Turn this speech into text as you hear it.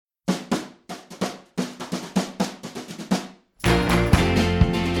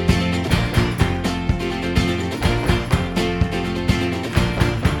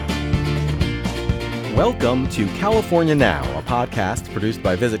Welcome to California Now, a podcast produced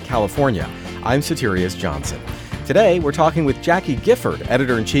by Visit California. I'm Soterios Johnson. Today, we're talking with Jacqui Gifford,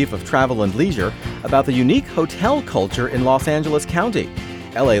 Editor-in-Chief of Travel and Leisure, about the unique hotel culture in Los Angeles County.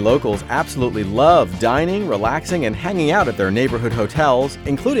 LA locals absolutely love dining, relaxing, and hanging out at their neighborhood hotels,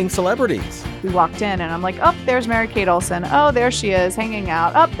 including celebrities. We walked in and I'm like, oh, there's Mary-Kate Olsen. Oh, there she is hanging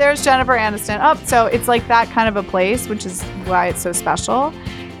out. Oh, there's Jennifer Aniston. Oh, so it's like that kind of a place, which is why it's so special.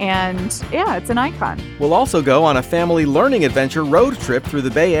 And yeah, it's an icon. We'll also go on a family learning adventure road trip through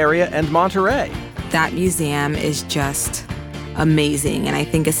the Bay Area and Monterey. That museum is just amazing. And I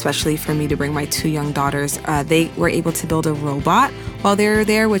think especially for me to bring my two young daughters, they were able to build a robot while they were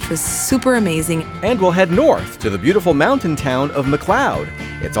there, which was super amazing. And we'll head north to the beautiful mountain town of McCloud.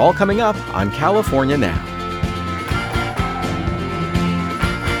 It's all coming up on California Now.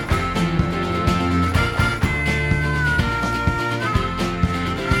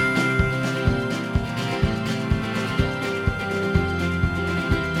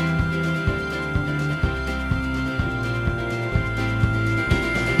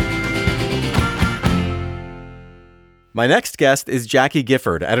 My next guest is Jacqui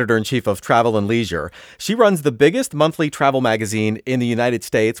Gifford, Editor-in-Chief of Travel and Leisure. She runs the biggest monthly travel magazine in the United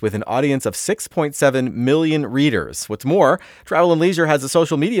States with an audience of 6.7 million readers. What's more, Travel and Leisure has a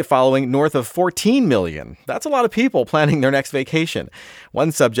social media following north of 14 million. That's a lot of people planning their next vacation.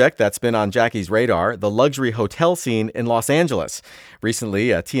 One subject that's been on Jacqui's radar, the luxury hotel scene in Los Angeles.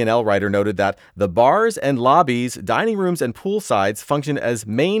 Recently, a TNL writer noted that the bars and lobbies, dining rooms, and poolsides function as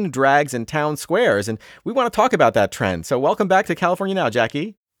main drags in town squares, and we want to talk about that trend. So welcome back to California Now,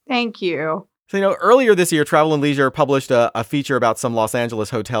 Jacqui. Thank you. So, earlier this year, Travel and Leisure published a feature about some Los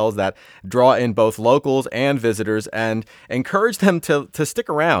Angeles hotels that draw in both locals and visitors and encourage them to stick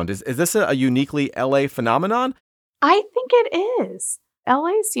around. Is this a uniquely LA phenomenon? I think it is.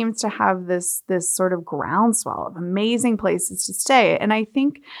 LA seems to have this sort of groundswell of amazing places to stay. And I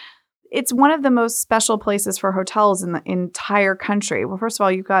think it's one of the most special places for hotels in the entire country. Well, first of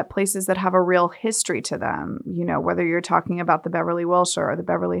all, you've got places that have a real history to them. Whether you're talking about the Beverly Wilshire or the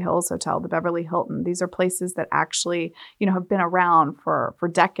Beverly Hills Hotel, the Beverly Hilton, these are places that actually, have been around for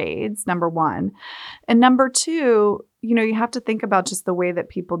decades, number one. And number two, you have to think about just the way that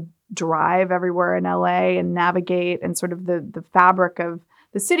people drive everywhere in LA and navigate, and sort of the fabric of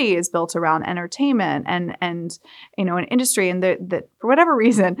the city is built around entertainment and an industry, and that for whatever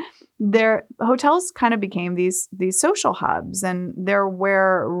reason, their hotels kind of became these social hubs, and they're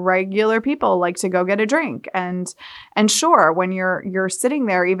where regular people like to go get a drink. And sure, when you're sitting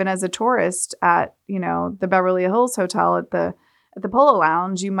there, even as a tourist at the Beverly Hills Hotel at the Polo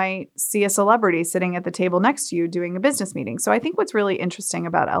Lounge, you might see a celebrity sitting at the table next to you doing a business meeting. So I think what's really interesting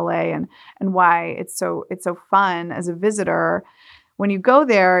about LA and why it's so fun as a visitor, when you go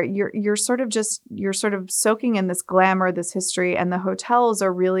there, you're sort of soaking in this glamour, this history, and the hotels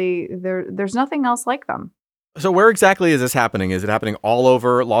are really there's nothing else like them. So where exactly is this happening? Is it happening all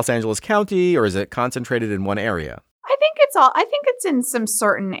over Los Angeles County, or is it concentrated in one area? I think it's in some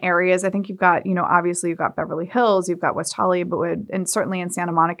certain areas. I think you've got, obviously you've got Beverly Hills, you've got West Hollywood, and certainly in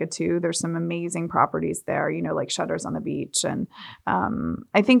Santa Monica too. There's some amazing properties there, like Shutters on the Beach. And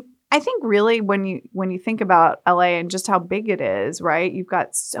I think really when you think about LA and just how big it is, right? You've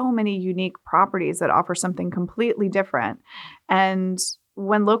got so many unique properties that offer something completely different. And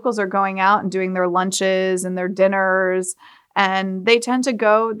when locals are going out and doing their lunches and their dinners, and they tend to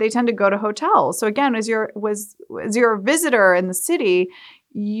go to hotels. So again, as you're a visitor in the city,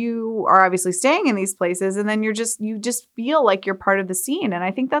 you are obviously staying in these places, and then you just feel like you're part of the scene. And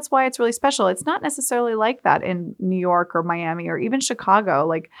I think that's why it's really special. It's not necessarily like that in New York or Miami or even Chicago.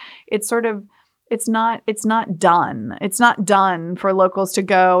 Like it's not done. It's not done for locals to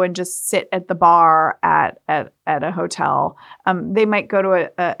go and just sit at the bar at a hotel. They might go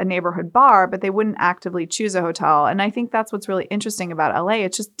to a neighborhood bar, but they wouldn't actively choose a hotel. And I think that's what's really interesting about LA.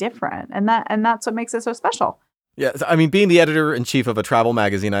 It's just different, and that's what makes it so special. Yeah, I mean, being the editor-in-chief of a travel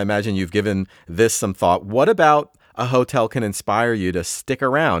magazine, I imagine you've given this some thought. What about a hotel can inspire you to stick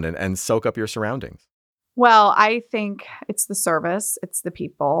around and soak up your surroundings? Well, I think it's the service, it's the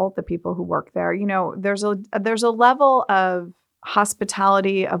people who work there. There's a level of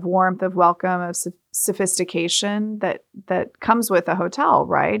hospitality, of warmth, of welcome, of sophistication that comes with a hotel,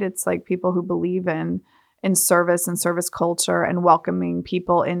 right? It's like people who believe in service and service culture and welcoming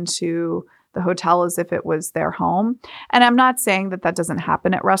people into the hotel as if it was their home. And I'm not saying that doesn't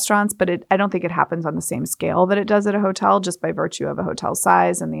happen at restaurants, but I don't think it happens on the same scale that it does at a hotel, just by virtue of a hotel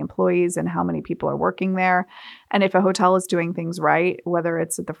size and the employees and how many people are working there. And if a hotel is doing things right, whether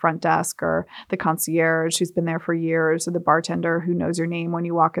it's at the front desk or the concierge who's been there for years or the bartender who knows your name when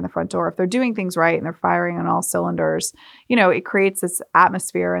you walk in the front door, if they're doing things right and they're firing on all cylinders, it creates this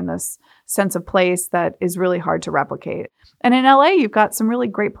atmosphere and this sense of place that is really hard to replicate. And in LA, you've got some really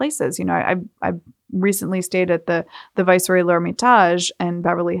great places. I recently stayed at the Viceroy L'Ermitage in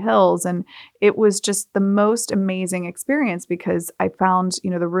Beverly Hills, and it was just the most amazing experience because I found,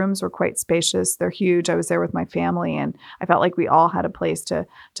 the rooms were quite spacious. They're huge. I was there with my family, and I felt like we all had a place to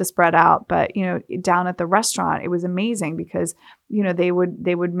spread out. But, down at the restaurant, it was amazing because, they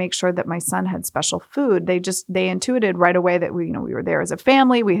would make sure that my son had special food. They intuited right away that we were there as a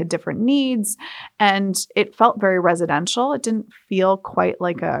family. We had different needs, and it felt very residential. It didn't feel quite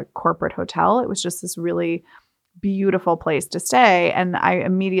like a corporate hotel. It was just this really beautiful place to stay, and I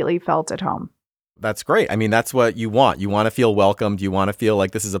immediately felt at home. That's great. I mean, that's what you want. You want to feel welcomed. You want to feel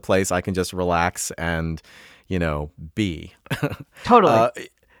like this is a place I can just relax and, be. Totally.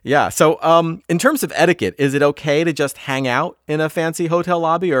 Yeah. So in terms of etiquette, is it okay to just hang out in a fancy hotel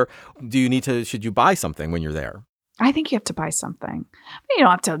lobby, or should you buy something when you're there? I think you have to buy something. You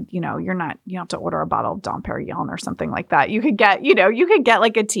don't have to, you don't have to order a bottle of Dom Perignon or something like that. You could get,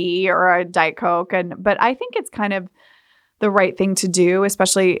 like a tea or a Diet Coke. But I think it's kind of the right thing to do,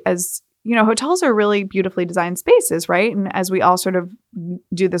 especially as, hotels are really beautifully designed spaces, right? And as we all sort of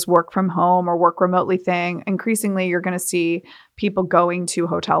do this work from home or work remotely thing, increasingly you're going to see people going to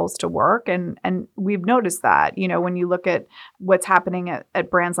hotels to work. And we've noticed that, when you look at what's happening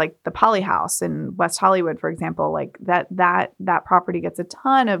at brands like the Polyhouse in West Hollywood, for example, like that property gets a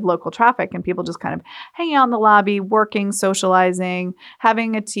ton of local traffic and people just kind of hanging out in the lobby, working, socializing,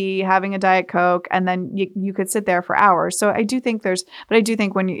 having a tea, having a Diet Coke, and then you could sit there for hours. So I do think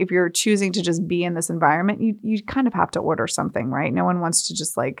if you're choosing to just be in this environment, you kind of have to order something, right? No one wants to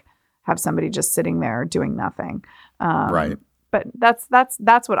just like have somebody just sitting there doing nothing. Right. But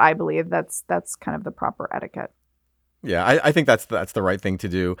that's what I believe. That's kind of the proper etiquette. Yeah, I think that's the right thing to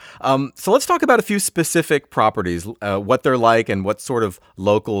do. So let's talk about a few specific properties, what they're like and what sort of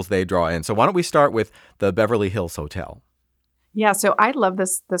locals they draw in. So why don't we start with the Beverly Hills Hotel? Yeah, so I love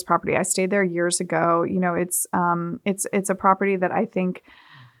this property. I stayed there years ago. It's a property that I think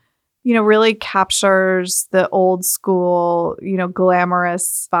really captures the old school,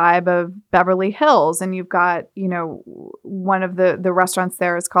 glamorous vibe of Beverly Hills. And you've got, one of the restaurants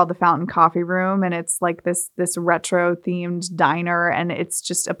there is called the Fountain Coffee Room. And it's like this retro themed diner. And it's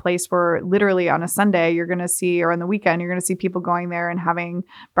just a place where literally on a Sunday you're going to see, or on the weekend, you're going to see people going there and having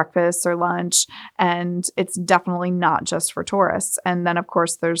breakfast or lunch. And it's definitely not just for tourists. And then of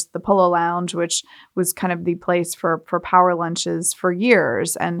course there's the Polo Lounge, which was kind of the place for power lunches for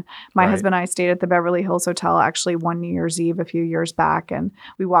years. And my husband and I stayed at the Beverly Hills Hotel actually one New Year's Eve a few years back. And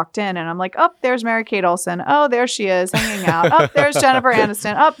we walked in and I'm like, oh, there's Mary-Kate Olsen. Oh, there she is hanging out. Oh, there's Jennifer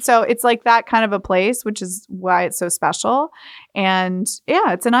Aniston. Oh, so it's like that kind of a place, which is why it's so special. And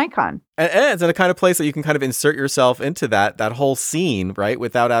yeah, it's an icon. And it's the kind of place that you can kind of insert yourself into that whole scene, right?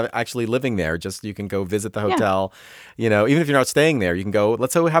 Without actually living there. Just you can go visit the hotel, even if you're not staying there, you can go,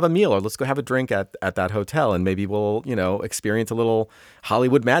 let's go have a meal or let's go have a drink at that hotel. And maybe we'll, experience a little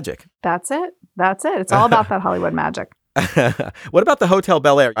Hollywood magic. That's it. It's all about that Hollywood magic. What about the Hotel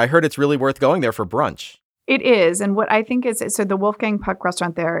Bel Air? I heard it's really worth going there for brunch. It is. And what I think is, so the Wolfgang Puck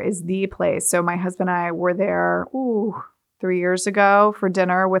restaurant there is the place. So my husband and I were there, 3 years ago for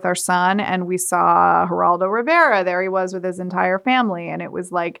dinner with our son, and we saw Geraldo Rivera. There he was with his entire family. And it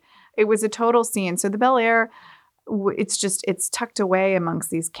was a total scene. So the Bel Air, it's tucked away amongst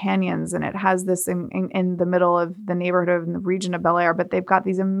these canyons, and it has this in the middle of the neighborhood in the region of Bel Air, but they've got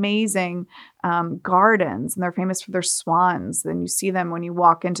these amazing gardens, and they're famous for their swans. And you see them when you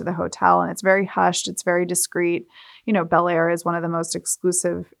walk into the hotel, and it's very hushed. It's very discreet. Bel Air is one of the most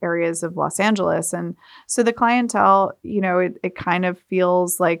exclusive areas of Los Angeles. And so the clientele, it kind of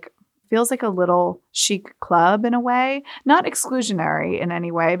feels like a little chic club in a way, not exclusionary in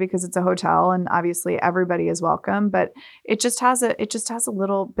any way because it's a hotel and obviously everybody is welcome, but it just has a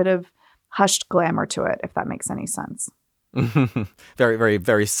little bit of hushed glamour to it, if that makes any sense. Very, very,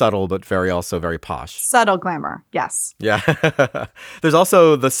 very subtle, but also very posh. Subtle glamour. Yes. Yeah. There's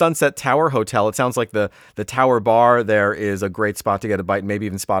also the Sunset Tower Hotel. It sounds like the Tower Bar there is a great spot to get a bite and maybe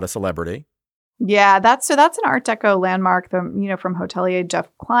even spot a celebrity. Yeah, that's an Art Deco landmark. From hotelier Jeff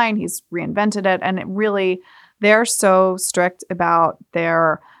Klein, he's reinvented it, and they're so strict about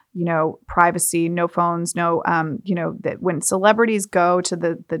their privacy, no phones, no that when celebrities go to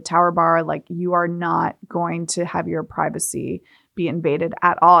the Tower Bar, like you are not going to have your privacy be invaded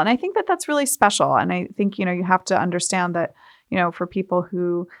at all. And I think that that's really special. And I think you have to understand that for people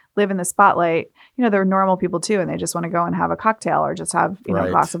who live in the spotlight, they're normal people too, and they just want to go and have a cocktail or just have, a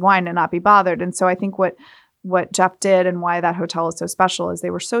glass of wine and not be bothered. And so I think what Jeff did and why that hotel is so special is they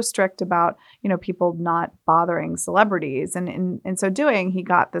were so strict about, people not bothering celebrities. And in so doing, he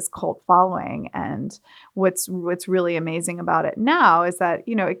got this cult following. And what's really amazing about it now is that,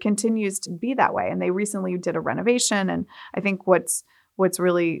 it continues to be that way. And they recently did a renovation. And I think what's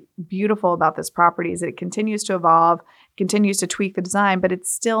really beautiful about this property is that it continues to evolve, continues to tweak the design, but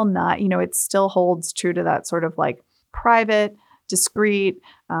it's still not, it still holds true to that sort of like private, discreet,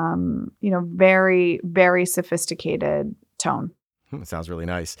 very, very sophisticated tone. Sounds really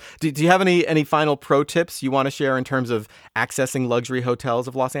nice. Do you have any final pro tips you want to share in terms of accessing luxury hotels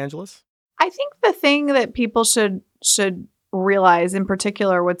of Los Angeles? I think the thing that people should realize, in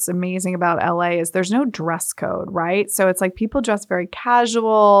particular, what's amazing about LA is there's no dress code, right? So it's like people dress very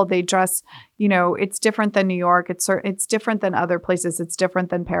casual. They dress, it's different than New York. It's different than other places. It's different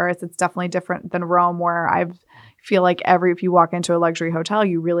than Paris. It's definitely different than Rome, where I feel like if you walk into a luxury hotel,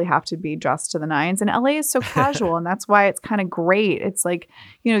 you really have to be dressed to the nines. And LA is so casual, and that's why it's kind of great. It's like,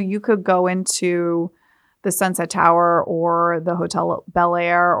 you could go into the Sunset Tower or the Hotel Bel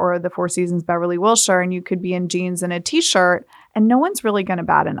Air or the Four Seasons Beverly Wilshire, and you could be in jeans and a t-shirt, and no one's really going to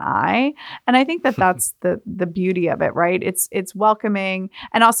bat an eye. And I think that that's the beauty of it, right? It's welcoming,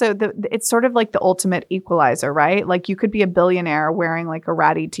 and also it's sort of like the ultimate equalizer, right? Like you could be a billionaire wearing like a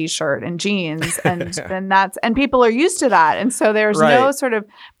ratty t-shirt and jeans, and and people are used to that, and so there's no sort of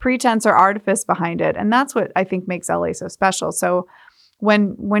pretense or artifice behind it, and that's what I think makes LA so special. So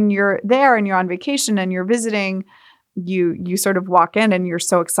when you're there and you're on vacation and you're visiting, you sort of walk in and you're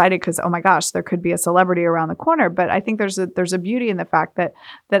so excited because, oh my gosh, there could be a celebrity around the corner. But I think there's a beauty in the fact that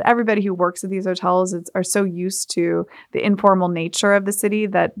everybody who works at these hotels are so used to the informal nature of the city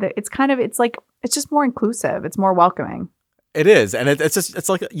that it's just more inclusive. It's more welcoming. It is. And it's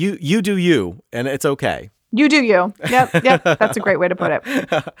like you do you, and it's okay. You do you. Yep. That's a great way to put it.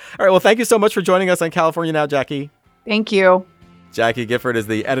 All right. Well, thank you so much for joining us on California Now, Jacqui. Thank you. Jacqui Gifford is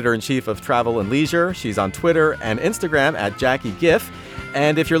the editor-in-chief of Travel and Leisure. She's on Twitter and Instagram at Jacqui Giff.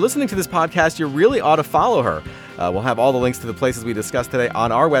 And if you're listening to this podcast, you really ought to follow her. We'll have all the links to the places we discussed today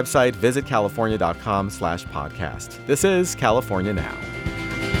on our website, visitcalifornia.com/podcast. This is California Now.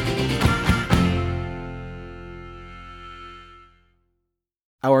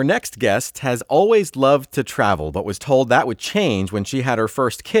 Our next guest has always loved to travel, but was told that would change when she had her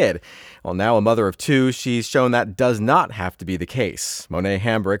first kid. Well, now a mother of two, she's shown that does not have to be the case. Monet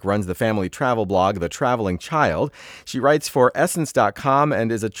Hambrick runs the family travel blog, The Traveling Child. She writes for Essence.com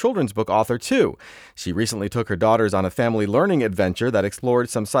and is a children's book author, too. She recently took her daughters on a family learning adventure that explored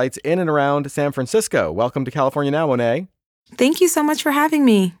some sites in and around San Francisco. Welcome to California Now, Monet. Thank you so much for having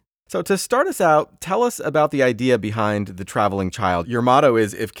me. So to start us out, tell us about the idea behind The Traveling Child. Your motto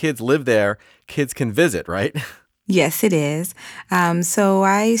is, if kids live there, kids can visit, right? Yes, it is. So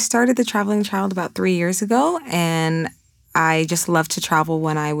I started The Traveling Child about 3 years ago, and I just loved to travel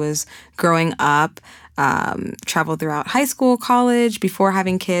when I was growing up, traveled throughout high school, college, before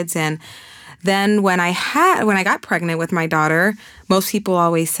having kids. And then when I got pregnant with my daughter, most people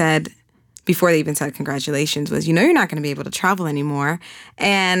always said, before they even said congratulations, was, you're not going to be able to travel anymore.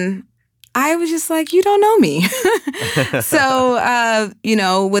 And I was just like, you don't know me. So,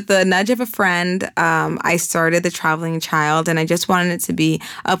 with the nudge of a friend, I started The Traveling Child, and I just wanted it to be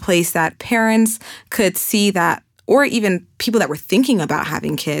a place that parents could see that, or even people that were thinking about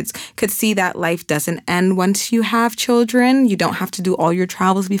having kids could see that life doesn't end once you have children. You don't have to do all your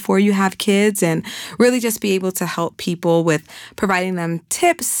travels before you have kids, and really just be able to help people with providing them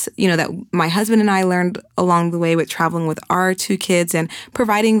tips, that my husband and I learned along the way with traveling with our two kids, and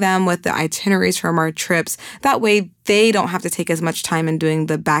providing them with the itineraries from our trips. That way they don't have to take as much time in doing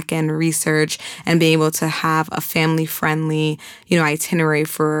the back end research, and be able to have a family friendly, itinerary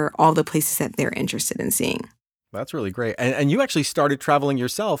for all the places that they're interested in seeing. That's really great. And you actually started traveling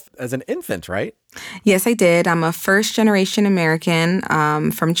yourself as an infant, right? Yes, I did. I'm a first-generation American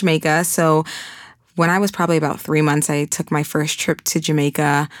from Jamaica. So when I was probably about 3 months, I took my first trip to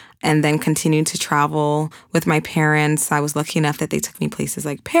Jamaica and then continued to travel with my parents. I was lucky enough that they took me places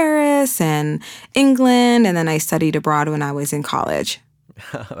like Paris and England, and then I studied abroad when I was in college.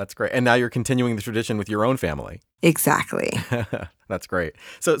 That's great. And now you're continuing the tradition with your own family. Exactly. That's great.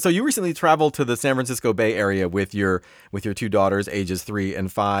 So you recently traveled to the San Francisco Bay Area with your two daughters, ages 3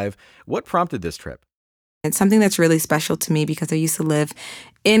 and 5. What prompted this trip? It's something that's really special to me because I used to live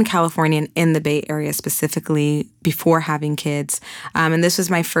in California and in the Bay Area specifically before having kids. And this was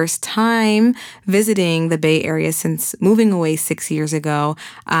my first time visiting the Bay Area since moving away 6 years ago.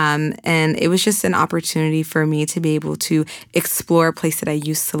 And it was just an opportunity for me to be able to explore a place that I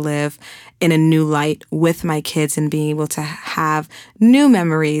used to live in a new light with my kids and being able to have new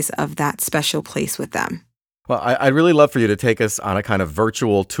memories of that special place with them. Well, I'd really love for you to take us on a kind of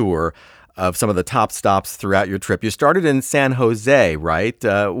virtual tour of some of the top stops throughout your trip. You started in San Jose, right?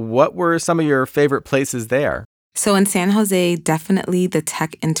 What were some of your favorite places there? So in San Jose, definitely the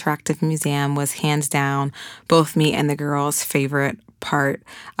Tech Interactive Museum was hands down both me and the girls' favorite part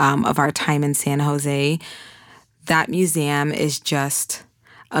of our time in San Jose. That museum is just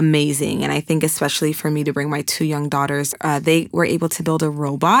amazing. And I think especially for me to bring my 2 young daughters, they were able to build a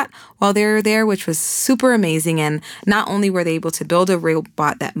robot while they were there, which was super amazing. And not only were they able to build a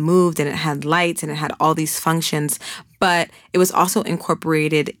robot that moved and it had lights and it had all these functions, but it was also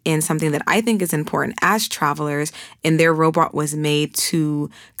incorporated in something that I think is important as travelers, and their robot was made to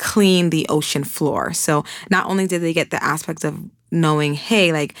clean the ocean floor. So not only did they get the aspect of knowing,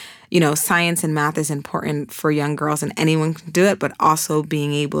 hey, like, science and math is important for young girls and anyone can do it, but also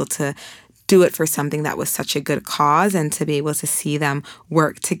being able to do it for something that was such a good cause and to be able to see them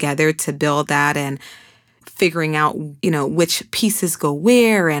work together to build that and figuring out, which pieces go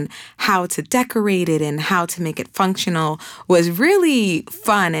where and how to decorate it and how to make it functional was really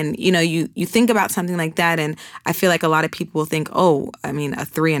fun. And, you think about something like that and I feel like a lot of people will think, a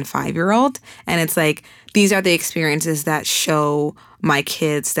 3 and 5-year-old. And it's like, these are the experiences that show my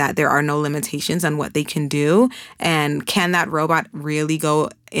kids that there are no limitations on what they can do. And can that robot really go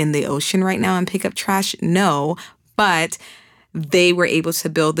in the ocean right now and pick up trash? No, but they were able to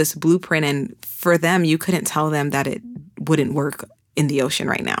build this blueprint, and for them, you couldn't tell them that it wouldn't work in the ocean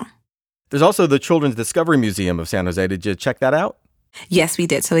right now. There's also the Children's Discovery Museum of San Jose. Did you check that out? Yes, we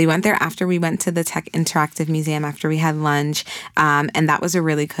did. So we went there after we went to the Tech Interactive Museum after we had lunch. And that was a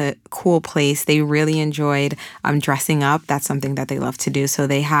really cool place. They really enjoyed dressing up. That's something that they love to do. So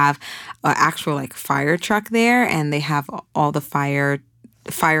they have an actual fire truck there, and they have all the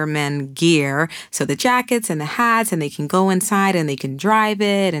firemen gear, so the jackets and the hats, and they can go inside and they can drive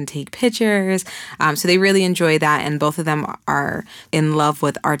it and take pictures. So they really enjoy that, and both of them are in love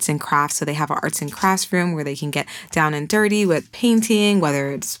with arts and crafts. So they have an arts and crafts room where they can get down and dirty with painting,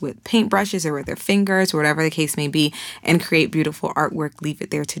 whether it's with paintbrushes or with their fingers or whatever the case may be, and create beautiful artwork, leave it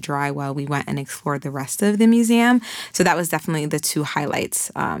there to dry while we went and explored the rest of the museum. So that was definitely the 2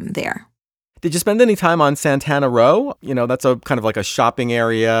 highlights there. Did you spend any time on Santana Row? That's a kind of like a shopping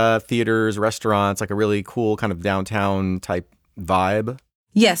area, theaters, restaurants, like a really cool kind of downtown type vibe.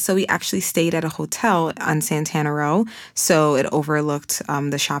 Yes, so we actually stayed at a hotel on Santana Row. So it overlooked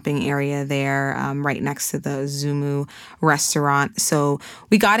the shopping area there, right next to the Zumu restaurant. So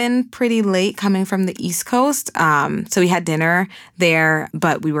we got in pretty late coming from the East Coast. So we had dinner there,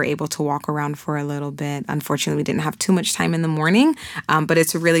 but we were able to walk around for a little bit. Unfortunately, we didn't have too much time in the morning, but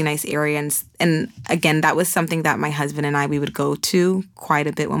it's a really nice area. And again, that was something that my husband and we would go to quite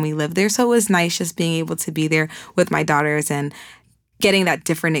a bit when we lived there. So it was nice just being able to be there with my daughters and getting that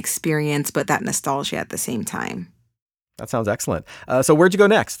different experience, but that nostalgia at the same time. That sounds excellent. So where'd you go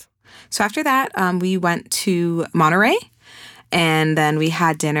next? So after that, we went to Monterey, and then we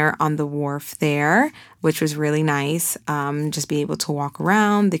had dinner on the wharf there, which was really nice. Just be able to walk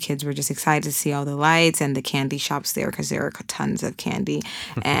around. The kids were just excited to see all the lights and the candy shops there because there are tons of candy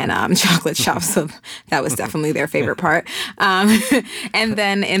and chocolate shops. So that was definitely their favorite part. And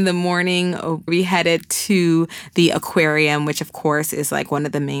then in the morning, we headed to the aquarium, which of course is like one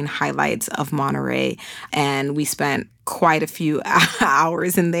of the main highlights of Monterey. And we spent quite a few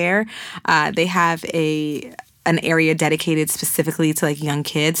hours in there. They have an area dedicated specifically to young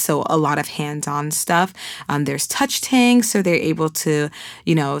kids. So a lot of hands-on stuff. There's touch tanks, so they're able to,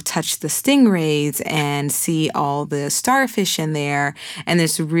 touch the stingrays and see all the starfish in there. And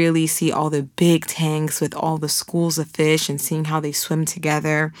just really see all the big tanks with all the schools of fish and seeing how they swim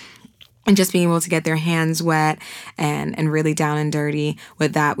together. And just being able to get their hands wet and really down and dirty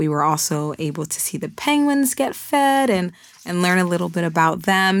with that. We were also able to see the penguins get fed and learn a little bit about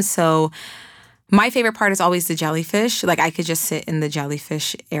them. So my favorite part is always the jellyfish. I could just sit in the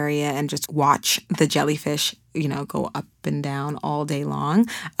jellyfish area and just watch the jellyfish, go up and down all day long.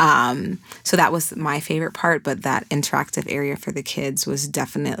 So that was my favorite part, but that interactive area for the kids was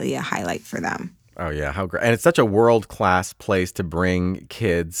definitely a highlight for them. Oh, yeah. How great. And it's such a world-class place to bring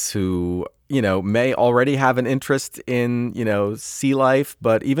kids who, may already have an interest in, sea life,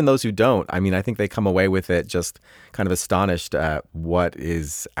 but even those who don't, I think they come away with it just kind of astonished at what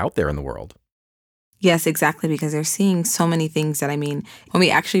is out there in the world. Yes, exactly, because they're seeing so many things that, I mean, when we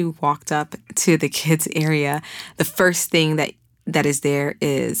actually walked up to the kids area, the first thing that is there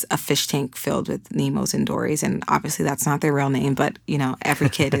is a fish tank filled with Nemos and Dories. And obviously that's not their real name, but, you know, every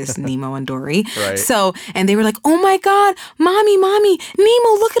kid is Nemo and Dory. Right. So, and they were like, oh my God, mommy, Nemo,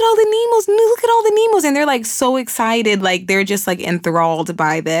 look at all the Nemos, look at all the Nemos. And they're like so excited, like they're just like enthralled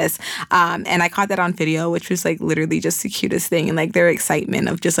by this. And I caught that on video, which was like literally just the cutest thing. And like their excitement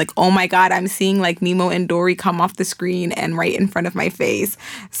of just like, oh my God, I'm seeing like Nemo and Dory come off the screen and right in front of my face.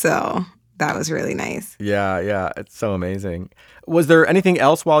 So that was really nice. Yeah. It's so amazing. Was there anything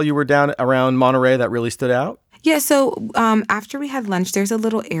else while you were down around Monterey that really stood out? Yeah, so after we had lunch, there's a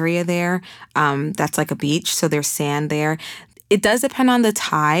little area there that's like a beach. So there's sand there. It does depend on the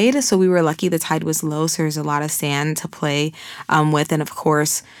tide. So we were lucky the tide was low. So there's a lot of sand to play with. And of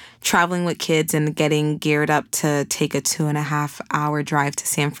course, traveling with kids and getting geared up to take a 2.5-hour drive to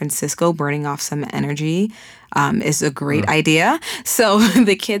San Francisco, burning off some energy is a great idea. So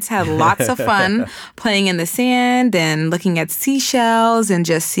the kids had lots of fun playing in the sand and looking at seashells and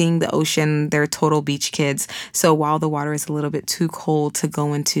just seeing the ocean. They're total beach kids. So while the water is a little bit too cold to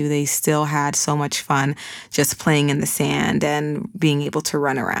go into, they still had so much fun just playing in the sand and being able to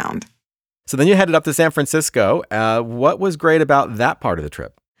run around. So then you headed up to San Francisco. What was great about that part of the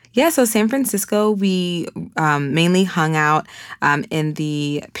trip? Yeah, so San Francisco, we mainly hung out in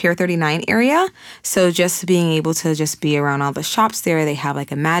the Pier 39 area. So just being able to just be around all the shops there. They have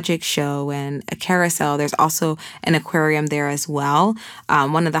like a magic show and a carousel. There's also an aquarium there as well.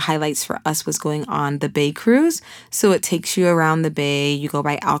 One of the highlights for us was going on the Bay Cruise. So it takes you around the bay. You go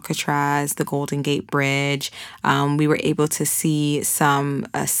by Alcatraz, the Golden Gate Bridge. We were able to see some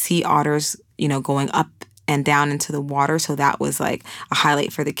sea otters, you know, going up and down into the water. So that was like a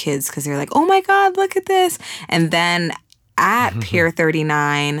highlight for the kids because they're like, oh my God, look at this. And then at Pier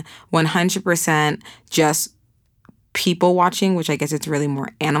 39, 100% just people watching, which I guess it's really more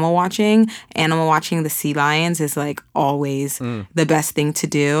animal watching. Animal watching the sea lions is like always the best thing to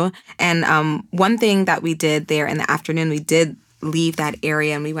do. And one thing that we did there in the afternoon, we did leave that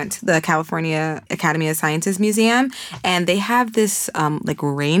area and we went to the California Academy of Sciences Museum, and they have this like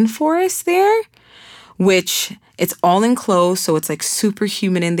rainforest there, which it's all enclosed, so it's like super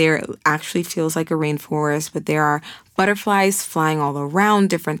humid in there. It actually feels like a rainforest, but there are butterflies flying all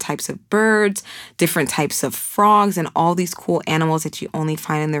around, different types of birds, different types of frogs, and all these cool animals that you only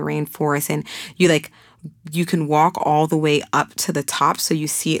find in the rainforest. And you can walk all the way up to the top, so you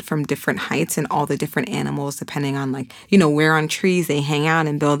see it from different heights and all the different animals, depending on like, you know, where on trees they hang out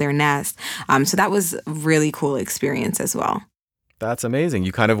and build their nest. So that was a really cool experience as well. That's amazing.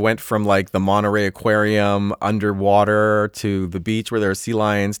 You kind of went from like the Monterey Aquarium underwater to the beach where there are sea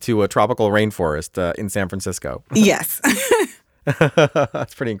lions to a tropical rainforest in San Francisco. Yes.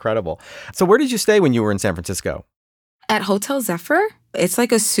 That's pretty incredible. So where did you stay when you were in San Francisco? At Hotel Zephyr. It's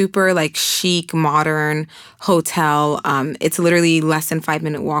like a super like chic, modern hotel. It's literally less than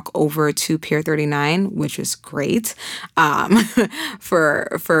 5-minute walk over to Pier 39, which is great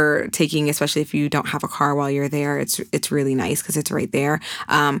for taking, especially if you don't have a car while you're there. It's really nice because it's right there.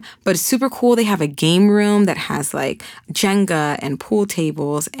 But it's super cool. They have a game room that has like Jenga and pool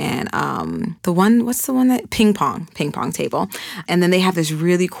tables and ping pong table. And then they have this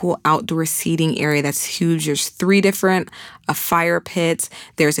really cool outdoor seating area that's huge. There's 3 different fire pits.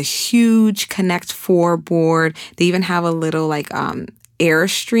 There's a huge Connect 4 board. They even have a little like air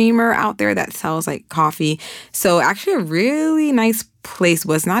streamer out there that sells like coffee. So actually a really nice place.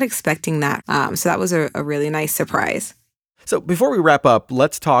 Was not expecting that. So that was a really nice surprise. So before we wrap up,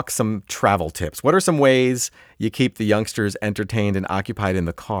 let's talk some travel tips. What are some ways you keep the youngsters entertained and occupied in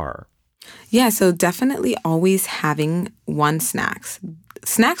the car? Yeah, so definitely always having snacks.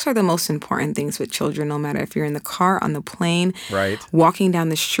 Snacks are the most important things with children, no matter if you're in the car, on the plane, right, walking down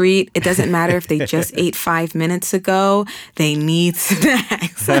the street. It doesn't matter if they just ate 5 minutes ago. They need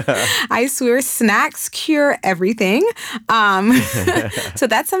snacks. I swear snacks cure everything. So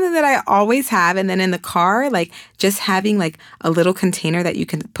that's something that I always have. And then in the car, like just having like a little container that you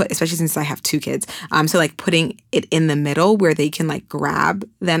can put, especially since I have 2 kids. So like putting it in the middle where they can like grab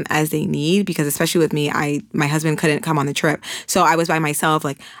them as they need, because especially with me, my husband couldn't come on the trip. So I was by myself.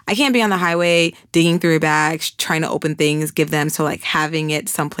 Like I can't be on the highway digging through bags, trying to open things, give them. So like having it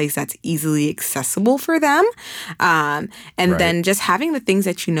someplace that's easily accessible for them. And then just having the things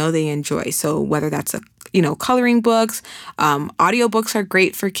that you know they enjoy. So whether that's coloring books. Audiobooks are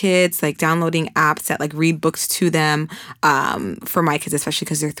great for kids, like downloading apps that like read books to them. For my kids, especially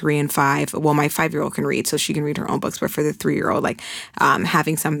because they're 3 and 5. Well, my 5-year-old can read, so she can read her own books. But for the 3-year-old, like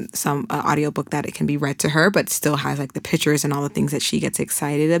having some audiobook that it can be read to her, but still has like the pictures and all the things that she gets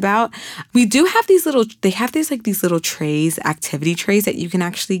excited about. We do have these little trays, activity trays that you can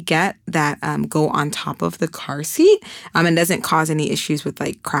actually get that go on top of the car seat and doesn't cause any issues with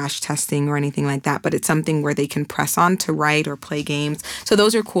like crash testing or anything like that. But it's something where they can press on to write or play games. So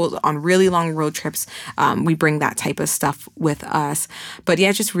those are cool. On really long road trips, we bring that type of stuff with us. But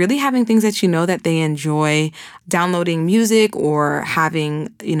yeah, just really having things that that they enjoy, downloading music or having,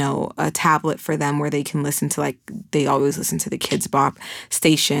 a tablet for them where they can listen to, like, they always listen to the Kids Bop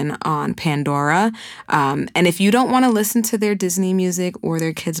station on Pandora. And if you don't want to listen to their Disney music or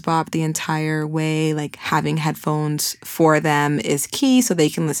their Kids Bop the entire way, like having headphones for them is key so they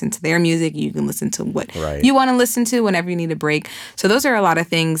can listen to their music. You can listen to what you want to listen to whenever you need a break. So those are a lot of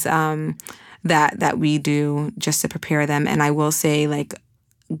things that we do just to prepare them. And I will say, like,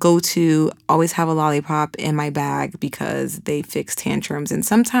 always have a lollipop in my bag because they fix tantrums. And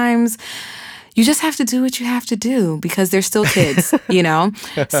sometimes you just have to do what you have to do because they're still kids,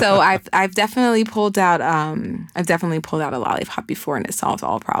 So I've definitely pulled out a lollipop before, and it solves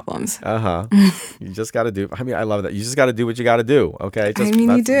all problems. You just got to do. I mean, I love that. You just got to do what you got to do. Okay.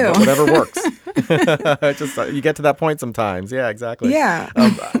 You do whatever works. You get to that point sometimes. Yeah, exactly. Yeah.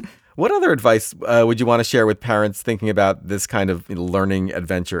 What other advice would you want to share with parents thinking about this kind of learning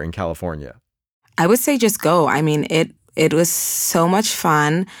adventure in California? I would say just go. I mean, it was so much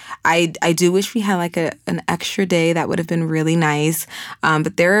fun. I do wish we had like an extra day. That would have been really nice.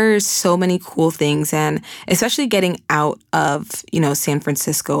 But there are so many cool things, and especially getting out of, San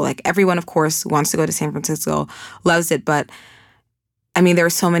Francisco. Like, everyone, of course, wants to go to San Francisco, loves it. But I mean, there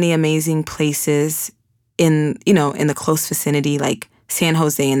are so many amazing places in the close vicinity, like San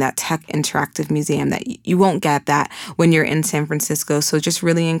Jose and that Tech Interactive Museum that you won't get that when you're in San Francisco. So just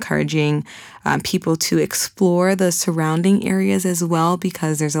really encouraging people to explore the surrounding areas as well,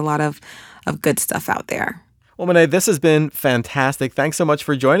 because there's a lot of good stuff out there. Well, Monet, this has been fantastic. Thanks so much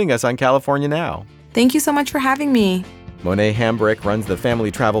for joining us on California Now. Thank you so much for having me. Monet Hambrick runs the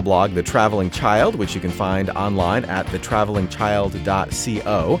family travel blog, The Traveling Child, which you can find online at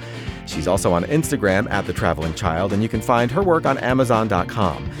thetravelingchild.co. She's also on Instagram at The Traveling Child, and you can find her work on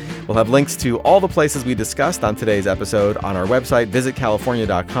Amazon.com. We'll have links to all the places we discussed on today's episode on our website,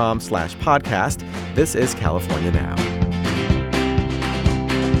 visitcalifornia.com/podcast. This is California Now.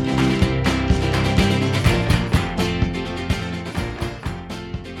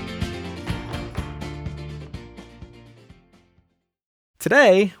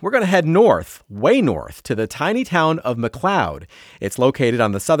 Today, we're going to head north, way north, to the tiny town of McCloud. It's located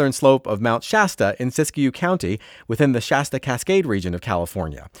on the southern slope of Mount Shasta in Siskiyou County, within the Shasta Cascade region of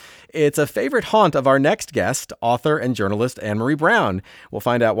California. It's a favorite haunt of our next guest, author and journalist Anne-Marie Brown. We'll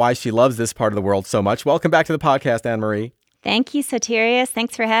find out why she loves this part of the world so much. Welcome back to the podcast, Anne-Marie. Thank you, Soterios.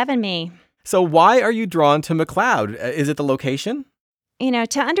 Thanks for having me. So why are you drawn to McCloud? Is it the location?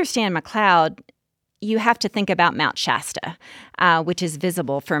 To understand McCloud, you have to think about Mount Shasta, which is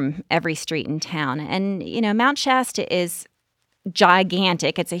visible from every street in town. And, Mount Shasta is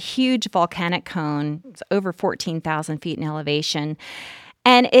gigantic. It's a huge volcanic cone. It's over 14,000 feet in elevation.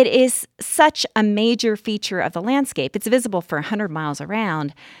 And it is such a major feature of the landscape. It's visible for 100 miles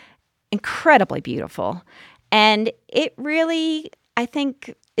around. Incredibly beautiful. And it really, I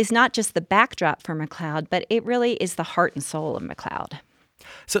think, is not just the backdrop for McCloud, but it really is the heart and soul of McCloud.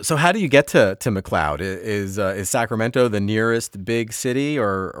 So how do you get to McCloud? Is Sacramento the nearest big city,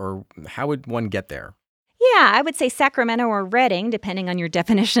 or how would one get there? Yeah, I would say Sacramento or Redding, depending on your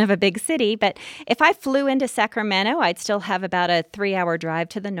definition of a big city. But if I flew into Sacramento, I'd still have about a 3-hour drive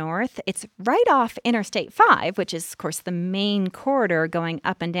to the north. It's right off Interstate 5, which is, of course, the main corridor going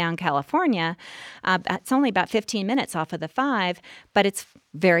up and down California. It's only about 15 minutes off of the 5, but it's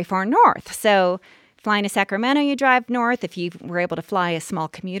very far north. So flying to Sacramento, you drive north. If you were able to fly a small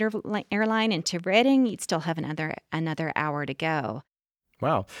commuter airline into Redding, you'd still have another hour to go.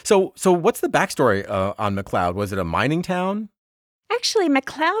 Wow. So what's the backstory on McCloud? Was it a mining town? Actually,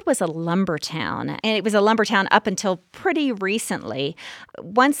 McCloud was a lumber town, and it was a lumber town up until pretty recently.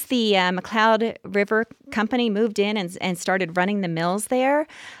 Once the McCloud River Company moved in and started running the mills there,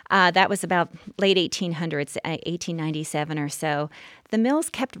 that was about late 1800s, 1897 or so. The mills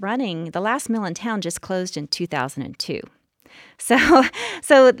kept running. The last mill in town just closed in 2002. So,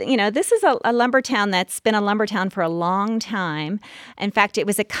 this is a lumber town that's been a lumber town for a long time. In fact, it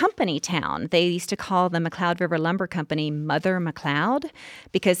was a company town. They used to call the McCloud River Lumber Company Mother McCloud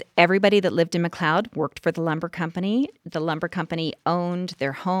because everybody that lived in McCloud worked for the lumber company. The lumber company owned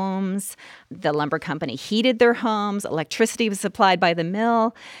their homes. The lumber company heated their homes. Electricity was supplied by the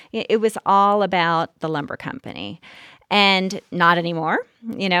mill. It was all about the lumber company. And not anymore.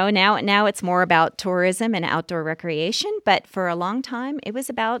 Now it's more about tourism and outdoor recreation. But for a long time, it was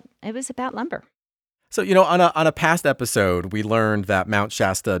about lumber. So, on a past episode, we learned that Mount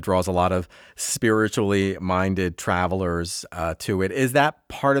Shasta draws a lot of spiritually minded travelers to it. Is that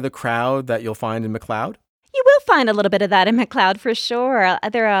part of the crowd that you'll find in McCloud? You will find a little bit of that in McCloud for sure.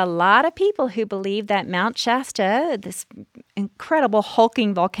 There are a lot of people who believe that Mount Shasta, this incredible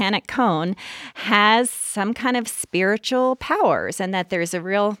hulking volcanic cone, has some kind of spiritual powers, and that there's a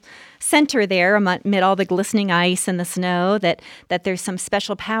real center there amid all the glistening ice and the snow, that there's some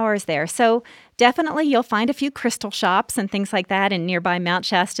special powers there. So definitely you'll find a few crystal shops and things like that in nearby Mount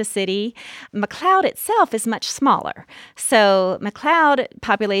Shasta City. McCloud itself is much smaller. So McCloud,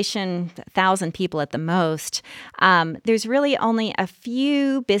 population 1,000 people at the most. There's really only a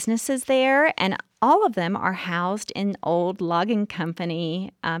few businesses there, and all of them are housed in old logging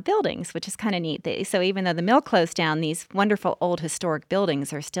company buildings, which is kind of neat. So even though the mill closed down, these wonderful old historic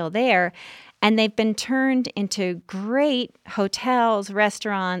buildings are still there, and they've been turned into great hotels,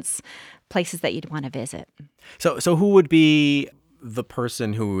 restaurants, places that you'd want to visit. So who would be the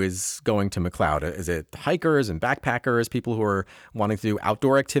person who is going to McCloud? Is it hikers and backpackers, people who are wanting to do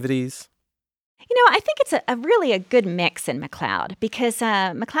outdoor activities? I think it's a good mix in McCloud because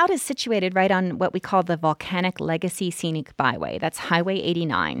McCloud is situated right on what we call the Volcanic Legacy Scenic Byway. That's Highway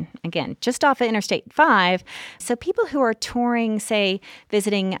 89, again, just off of Interstate 5. So people who are touring, say,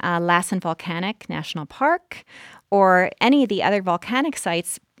 visiting Lassen Volcanic National Park or any of the other volcanic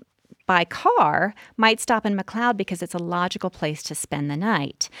sites by car might stop in McCloud because it's a logical place to spend the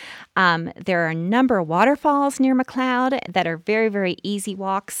night. There are a number of waterfalls near McCloud that are very, very easy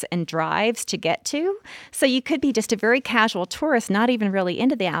walks and drives to get to. So you could be just a very casual tourist, not even really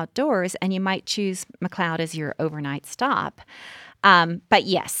into the outdoors, and you might choose McCloud as your overnight stop. But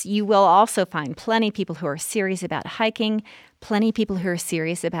yes, you will also find plenty of people who are serious about hiking, plenty of people who are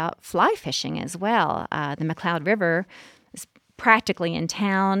serious about fly fishing as well. The McCloud River is practically in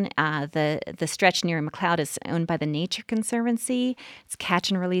town. The stretch near McCloud is owned by the Nature Conservancy. It's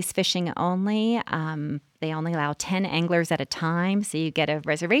catch and release fishing only. They only allow 10 anglers at a time, so you get a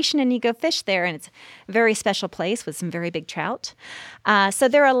reservation and you go fish there, and it's a very special place with some very big trout. So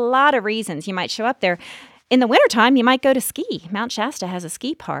there are a lot of reasons you might show up there. In the wintertime, you might go to ski. Mount Shasta has a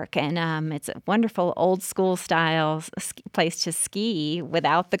ski park, and it's a wonderful old-school style place to ski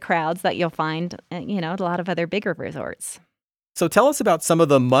without the crowds that you'll find, at a lot of other bigger resorts. So tell us about some of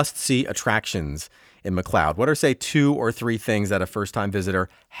the must-see attractions in McCloud. What are, say, 2 or 3 things that a first-time visitor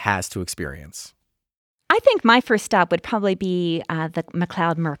has to experience? I think my first stop would probably be the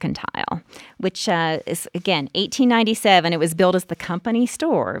McCloud Mercantile, which is, again, 1897. It was built as the company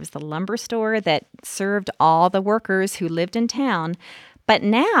store. It was the lumber store that served all the workers who lived in town. But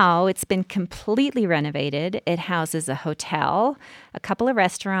now it's been completely renovated. It houses a hotel, a couple of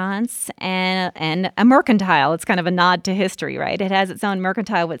restaurants, and a mercantile. It's kind of a nod to history, right? It has its own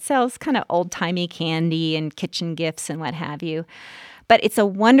mercantile which sells kind of old-timey candy and kitchen gifts and what have you. But it's a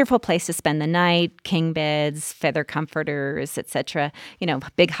wonderful place to spend the night, king beds, feather comforters, etc.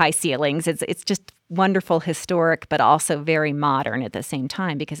 Big high ceilings. It's just wonderful, historic, but also very modern at the same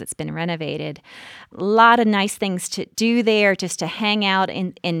time because it's been renovated. A lot of nice things to do there, just to hang out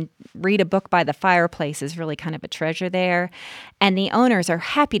and read a book by the fireplace is really kind of a treasure there. And the owners are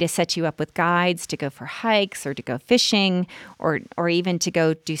happy to set you up with guides to go for hikes or to go fishing or even to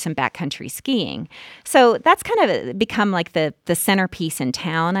go do some backcountry skiing. So that's kind of become like the centerpiece in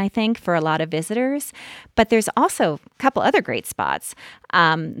town, I think, for a lot of visitors. But there's also a couple other great spots.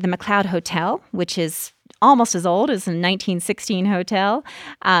 The McCloud Hotel, which is almost as old as a 1916 hotel,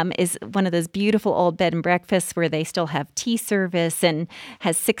 is one of those beautiful old bed and breakfasts where they still have tea service and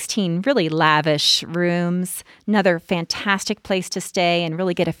has 16 really lavish rooms. Another fantastic place to stay and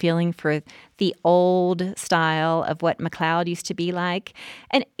really get a feeling for the old style of what McCloud used to be like.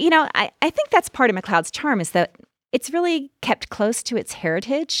 And, I think that's part of McCloud's charm is that it's really kept close to its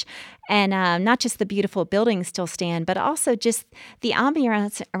heritage, and not just the beautiful buildings still stand, but also just the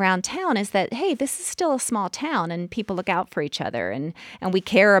ambiance around town is that, hey, this is still a small town, and people look out for each other, and we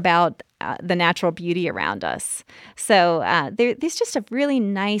care about the natural beauty around us. So there's just a really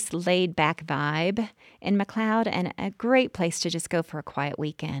nice laid-back vibe in McCloud, and a great place to just go for a quiet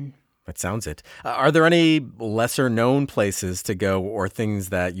weekend. That sounds it. Are there any lesser known places to go or things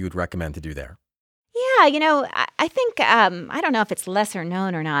that you would recommend to do there? Yeah, I think, I don't know if it's lesser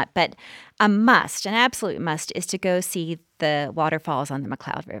known or not, but an absolute must, is to go see the waterfalls on the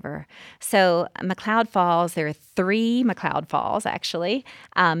McCloud River. So McCloud Falls, there are 3 McCloud Falls, actually.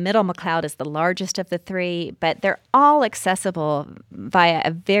 Middle McCloud is the largest of the 3, but they're all accessible via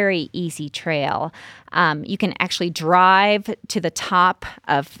a very easy trail. You can actually drive to the top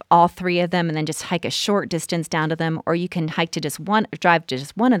of all 3 of them and then just hike a short distance down to them, or you can drive to just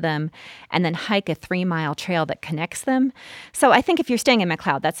one of them and then hike a 3-mile trail that connects them. So I think if you're staying in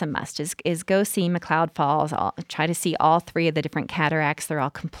McCloud, that's a must, is go see McCloud Falls. Try to see all 3 of the different cataracts. They're all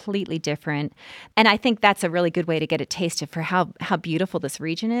completely different. And I think that's a really good way to get a taste for how beautiful this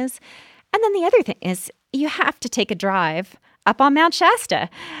region is. And then the other thing is you have to take a drive up on Mount Shasta.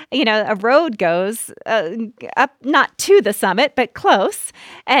 A road goes up, not to the summit, but close.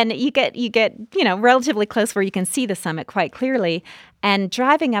 And you get relatively close where you can see the summit quite clearly. And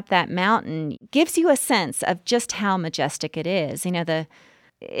driving up that mountain gives you a sense of just how majestic it is.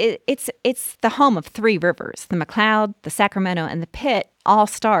 It's the home of 3 rivers. The McCloud, the Sacramento, and the Pitt all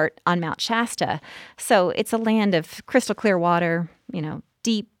start on Mount Shasta. So it's a land of crystal clear water,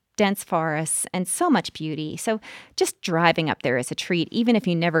 deep, dense forests, and so much beauty. So just driving up there is a treat, even if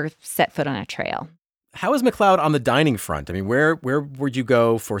you never set foot on a trail. How is McCloud on the dining front? I mean, where would you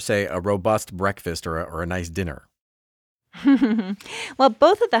go for, say, a robust breakfast or a nice dinner? Well,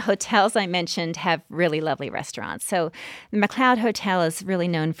 both of the hotels I mentioned have really lovely restaurants. So the McCloud Hotel is really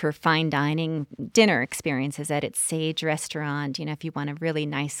known for fine dining dinner experiences at its Sage restaurant. If you want a really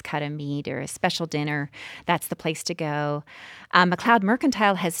nice cut of meat or a special dinner, that's the place to go. McCloud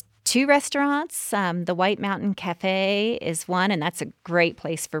Mercantile has 2 restaurants. The White Mountain Cafe is one, and that's a great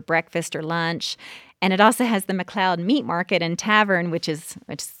place for breakfast or lunch. And it also has the McCloud Meat Market and Tavern, which is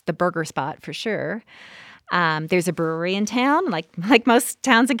the burger spot for sure. There's a brewery in town, like most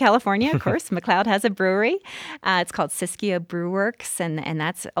towns in California, of course. McCloud has a brewery. It's called Siskiyou Brew Works, and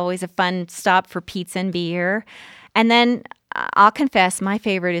that's always a fun stop for pizza and beer. And then I'll confess, my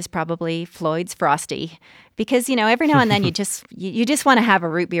favorite is probably Floyd's Frosty, because every now and then you just want to have a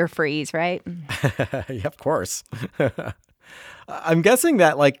root beer freeze, right? Yeah, of course. I'm guessing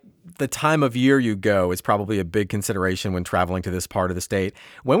that the time of year you go is probably a big consideration when traveling to this part of the state.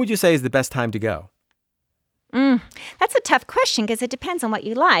 When would you say is the best time to go? That's a tough question because it depends on what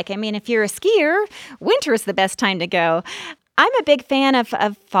you like. I mean, if you're a skier, winter is the best time to go. I'm a big fan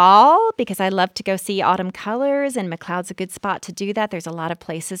of fall because I love to go see autumn colors, and McCloud's a good spot to do that. There's a lot of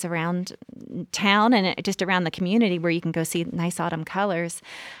places around town and just around the community where you can go see nice autumn colors.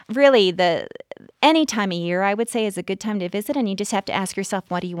 Really, any time of year, I would say, is a good time to visit, and you just have to ask yourself,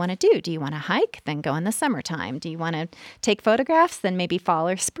 what do you want to do? Do you want to hike? Then go in the summertime. Do you want to take photographs? Then maybe fall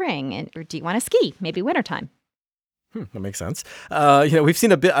or spring. Or do you want to ski? Maybe wintertime. That makes sense. We've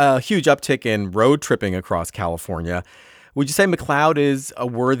seen a huge uptick in road tripping across California. Would you say McCloud is a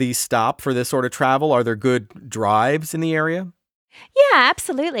worthy stop for this sort of travel? Are there good drives in the area? Yeah,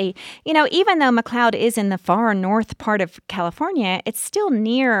 absolutely. Even though McCloud is in the far north part of California, it's still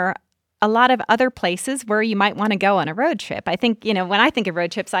near a lot of other places where you might want to go on a road trip. I think, when I think of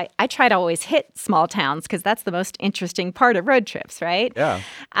road trips, I try to always hit small towns because that's the most interesting part of road trips, right? Yeah.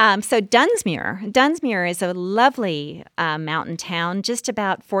 So Dunsmuir is a lovely mountain town just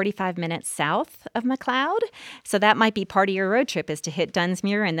about 45 minutes south of McCloud. So that might be part of your road trip, is to hit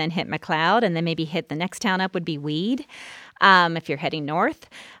Dunsmuir and then hit McCloud, and then maybe hit the next town up would be Weed if you're heading north.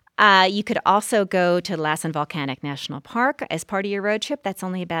 You could also go to Lassen Volcanic National Park as part of your road trip. That's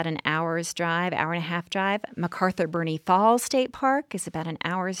only about an hour's drive, hour and a half drive. MacArthur Burney Falls State Park is about an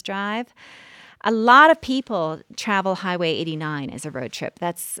hour's drive. A lot of people travel Highway 89 as a road trip.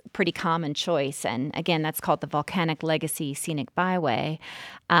 That's a pretty common choice. And again, that's called the Volcanic Legacy Scenic Byway.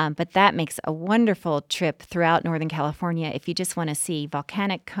 But that makes a wonderful trip throughout Northern California if you just want to see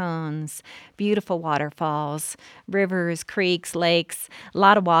volcanic cones, beautiful waterfalls, rivers, creeks, lakes, a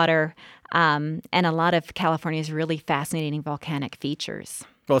lot of water, and a lot of California's really fascinating volcanic features.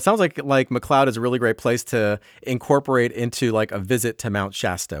 Well, it sounds like McCloud is a really great place to incorporate into a visit to Mount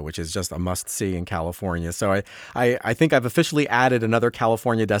Shasta, which is just a must-see in California. So I think I've officially added another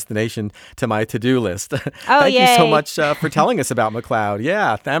California destination to my to-do list. Thank you so much for telling us about McCloud.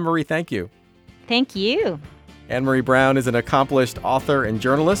 Yeah, Anne-Marie, thank you. Thank you. Anne-Marie Brown is an accomplished author and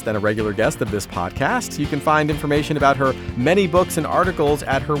journalist and a regular guest of this podcast. You can find information about her many books and articles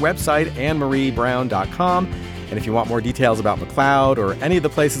at her website, annemariebrown.com. And if you want more details about McCloud or any of the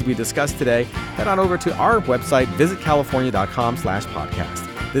places we discussed today, head on over to our website,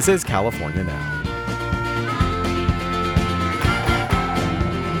 visitcalifornia.com/podcast. This is California Now.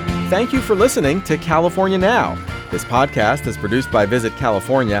 thank you for listening to California Now. This podcast is produced by Visit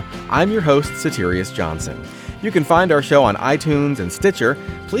California. I'm your host, Soterios Johnson. You can find our show on iTunes and Stitcher.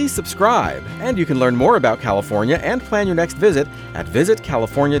 Please subscribe, and you can learn more about California and plan your next visit at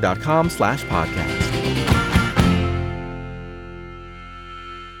visitcalifornia.com/podcast.